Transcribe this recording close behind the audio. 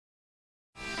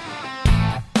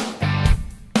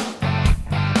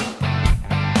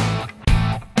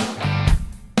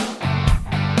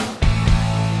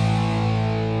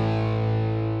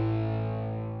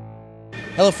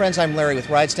Hello friends, I'm Larry with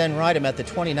Rides Done Right. I'm at the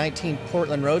 2019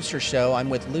 Portland Roadster Show.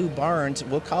 I'm with Lew Barnes.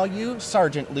 We'll call you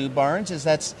Sgt Lew Barnes, as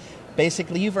that's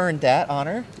basically, you've earned that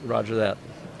honor. Roger that.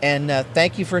 And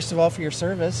thank you first of all for your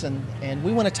service, and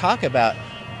we want to talk about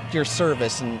your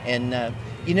service. And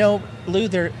you know,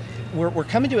 Lew, we're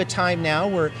coming to a time now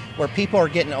where people are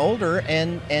getting older,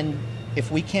 and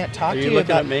if we can't talk to you about...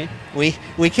 Are you looking at me?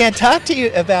 We can't talk to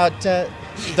you about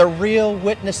the real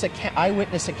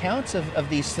eyewitness accounts of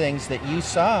these things that you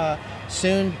saw.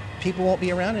 Soon people won't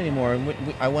be around anymore,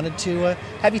 and I wanted to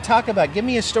have you talk about. Give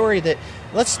me a story that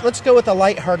let's go with a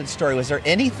lighthearted story. Was there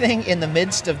anything in the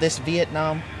midst of this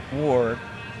Vietnam War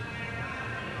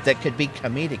that could be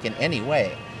comedic in any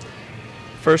way?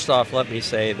 First off, let me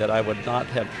say that I would not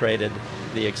have traded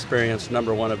the experience,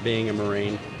 number one, of being a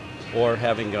Marine or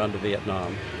having gone to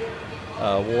Vietnam.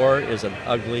 War is an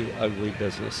ugly, ugly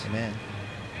business. Amen.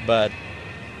 But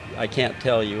I can't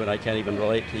tell you, and I can't even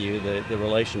relate to you, the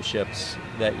relationships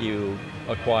that you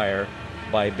acquire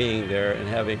by being there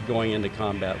and going into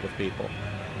combat with people.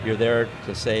 You're there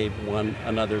to save one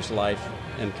another's life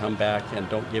and come back and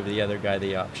don't give the other guy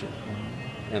the option.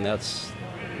 And that's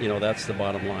the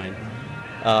bottom line.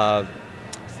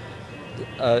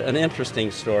 An interesting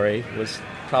story was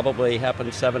probably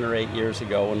happened 7 or 8 years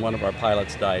ago when one of our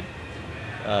pilots died,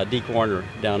 Deke Warner,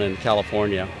 down in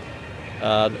California.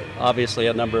 Obviously,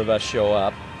 a number of us show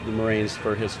up, the Marines,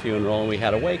 for his funeral, and we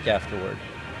had a wake afterward.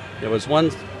 There was one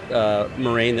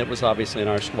Marine that was obviously in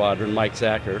our squadron, Mike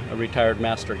Zacher, a retired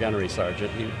Master Gunnery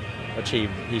Sergeant.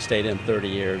 He stayed in 30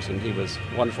 years, and he was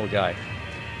a wonderful guy.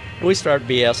 And we started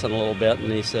BSing a little bit,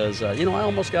 and he says, I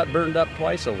almost got burned up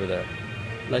twice over there.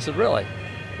 And I said, really?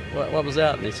 What was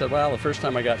that? And he said, well, the first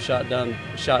time I got shot down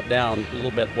a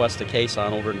little bit west of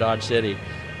Quezon over in Dodge City,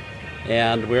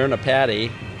 and we were in a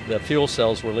paddy. The fuel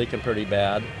cells were leaking pretty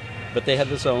bad, but they had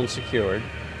the zone secured.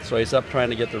 So he's up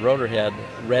trying to get the rotor head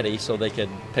ready so they could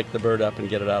pick the bird up and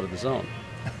get it out of the zone.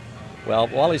 Well,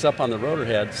 while he's up on the rotor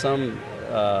head, some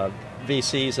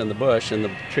VCs in the bush and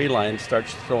the tree line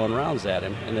starts throwing rounds at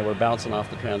him, and they were bouncing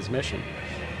off the transmission.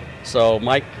 So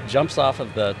Mike jumps off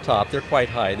of the top. They're quite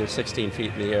high. They're 16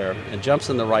 feet in the air, and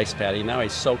jumps in the rice paddy. Now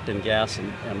he's soaked in gas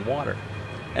and water.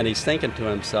 And he's thinking to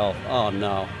himself, oh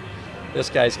no, this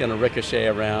guy's going to ricochet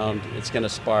around, it's going to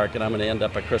spark, and I'm going to end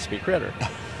up a crispy critter.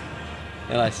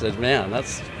 And I said, man,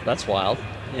 that's wild.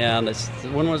 And I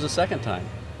said, when was the second time?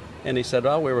 And he said,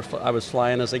 well, I was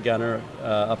flying as a gunner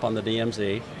up on the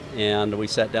DMZ, and we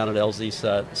sat down at LZ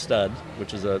Stud,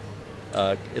 which is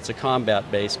it's a combat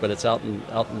base, but it's out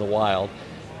in the wild.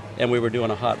 And we were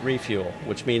doing a hot refuel,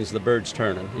 which means the bird's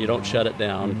turning. You don't shut it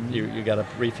down. You got to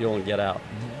refuel and get out.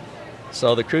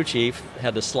 So the crew chief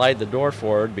had to slide the door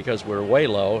forward because we were way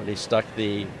low, and he stuck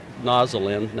the nozzle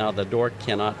in. Now the door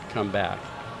cannot come back.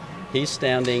 He's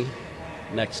standing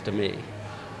next to me,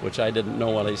 which I didn't know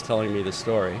while he's telling me the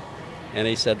story. And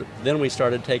he said, then we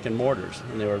started taking mortars,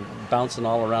 and they were bouncing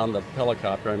all around the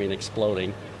helicopter,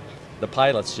 exploding. The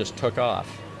pilots just took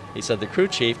off. He said the crew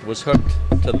chief was hooked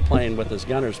to the plane with his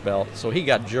gunner's belt, so he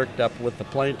got jerked up with the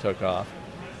plane took off.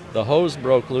 The hose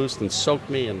broke loose and soaked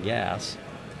me in gas.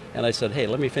 And I said, hey,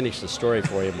 let me finish the story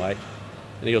for you, Mike.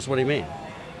 And he goes, what do you mean?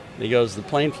 And he goes, the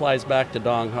plane flies back to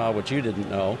Dong Ha, which you didn't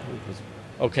know. I goes,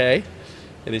 okay.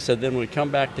 And he said, then we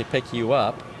come back to pick you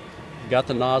up, got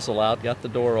the nozzle out, got the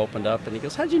door opened up, and he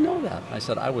goes, how'd you know that? I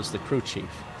said, I was the crew chief.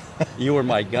 You were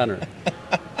my gunner.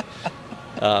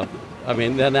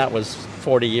 Then that was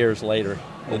 40 years later.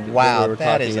 Wow, we were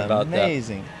that is about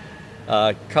amazing.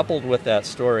 That. Coupled with that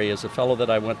story is a fellow that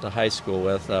I went to high school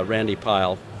with, Randy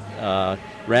Pyle.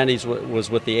 Randy's was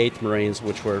with the 8th Marines,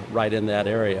 which were right in that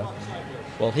area.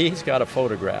 Well, he's got a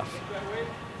photograph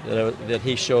that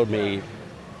he showed me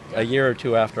a year or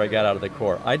two after I got out of the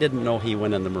Corps. I didn't know he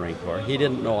went in the Marine Corps. He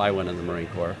didn't know I went in the Marine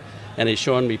Corps. And he's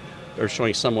showing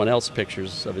someone else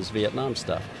pictures of his Vietnam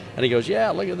stuff. And he goes,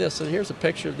 yeah, look at this. And here's a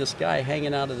picture of this guy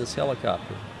hanging out of this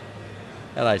helicopter.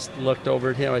 And I looked over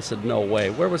at him. I said, no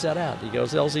way. Where was that at? He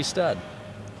goes, LZ Stud.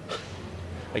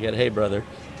 I go, hey, brother,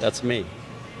 that's me.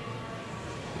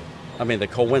 The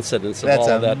coincidence of all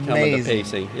of that coming to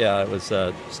pacing. Yeah, it was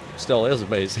still is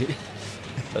amazing.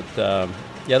 But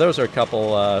yeah, those are a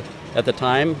couple. At the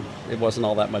time, it wasn't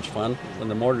all that much fun when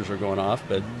the mortars were going off.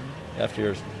 But after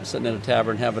you're sitting in a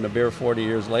tavern having a beer 40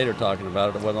 years later talking about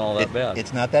it, it wasn't all that bad.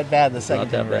 It's not that bad the second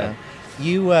time around.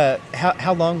 You,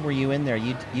 how long were you in there?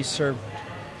 You served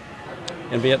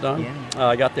in Vietnam? Yeah.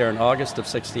 I got there in August of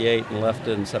 '68 and left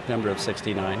in September of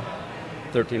 '69.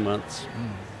 13 months.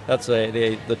 That's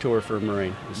the tour for a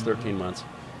Marine. It's 13 months.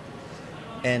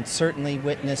 And certainly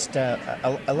witnessed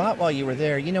a lot while you were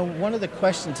there. One of the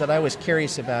questions that I was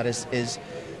curious about is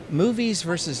movies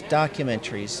versus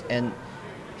documentaries,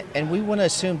 and we want to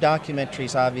assume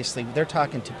documentaries, obviously, they're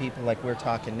talking to people like we're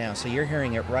talking now. So you're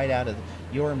hearing it right out of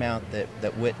your mouth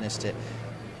that witnessed it.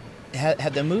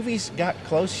 Have the movies got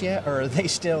close yet, or are they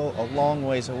still a long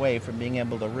ways away from being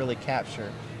able to really capture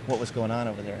what was going on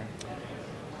over there?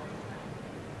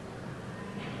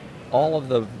 All of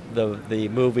the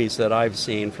movies that I've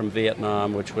seen from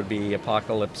Vietnam, which would be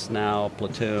Apocalypse Now,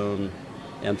 Platoon,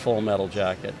 and Full Metal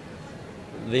Jacket,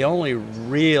 the only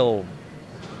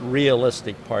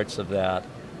realistic parts of that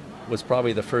was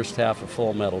probably the first half of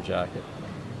Full Metal Jacket.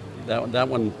 That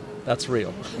one, that's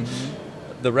real.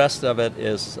 Mm-hmm. The rest of it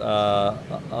is a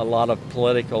lot of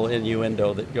political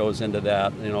innuendo that goes into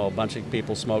that. You know, a bunch of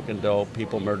people smoking dope,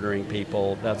 people murdering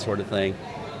people, that sort of thing.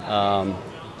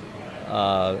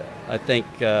 I think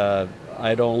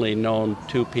I'd only known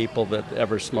 2 people that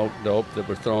ever smoked dope that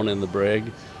were thrown in the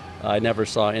brig. I never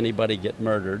saw anybody get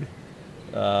murdered.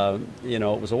 You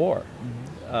know, it was a war.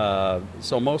 Mm-hmm.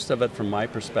 So most of it, from my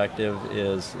perspective,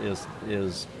 is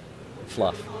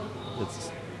fluff.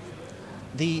 It's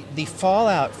the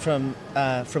fallout from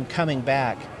coming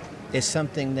back is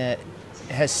something that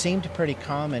has seemed pretty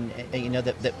common. You know,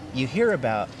 that you hear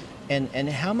about, and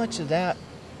how much of that,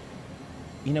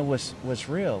 you know, was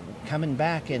real, coming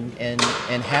back and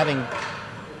having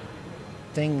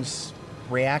things,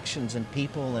 reactions in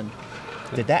people. And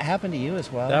did that happen to you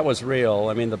as well? That was real.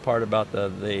 I mean, the part about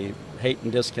the hate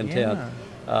and discontent,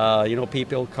 you know,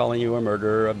 people calling you a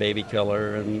murderer, a baby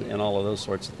killer, and all of those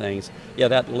sorts of things. Yeah,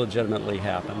 that legitimately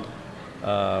happened.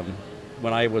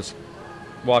 When I was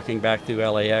walking back through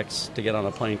LAX to get on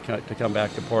a plane to come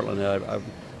back to Portland,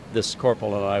 this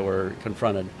corporal and I were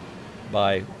confronted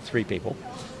by 3 people,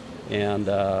 and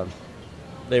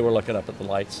they were looking up at the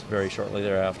lights very shortly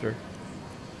thereafter,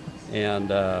 and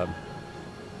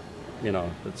you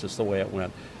know, it's just the way it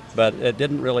went. But it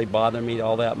didn't really bother me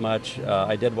all that much.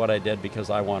 I did what I did because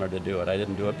I wanted to do it. I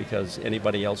didn't do it because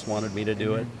anybody else wanted me to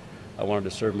do it. I wanted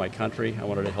to serve my country. I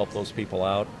wanted to help those people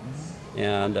out.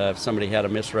 And if somebody had a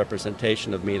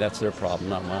misrepresentation of me, that's their problem,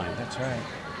 not mine. That's right.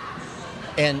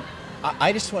 And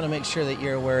I just want to make sure that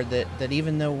you're aware that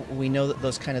even though we know that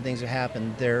those kind of things have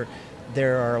happened, there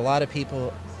are a lot of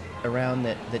people around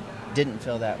that didn't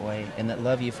feel that way and that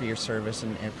love you for your service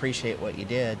and appreciate what you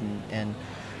did. And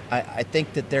I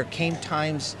think that there came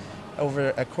times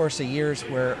over a course of years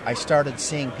where I started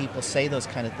seeing people say those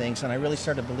kind of things, and I really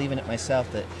started believing it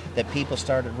myself, that people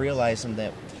started realizing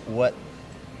that what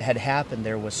had happened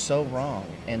there was so wrong,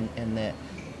 and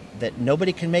that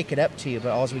nobody can make it up to you, but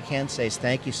all we can say is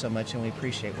thank you so much, and we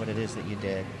appreciate what it is that you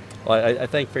did. Well, I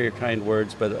thank for your kind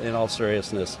words, but in all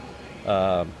seriousness,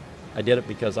 I did it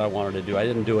because I wanted to do it. I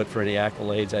didn't do it for any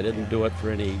accolades. I didn't do it for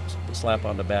any slap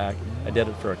on the back. I did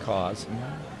it for a cause,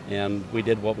 and we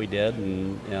did what we did,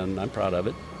 and I'm proud of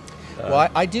it.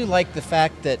 Well, I do like the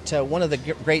fact that one of the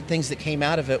great things that came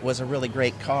out of it was a really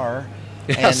great car.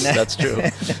 Yes, and, that's true.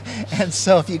 And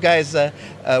so if you guys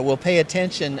will pay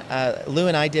attention, Lew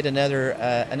and I did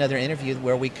another interview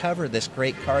where we cover this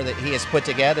great car that he has put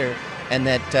together and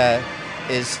that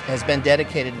has been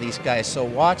dedicated to these guys. So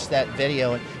watch that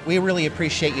video, and we really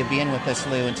appreciate you being with us,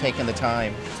 Lew, and taking the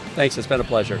time. Thanks, it's been a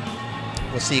pleasure.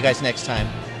 We'll see you guys next time.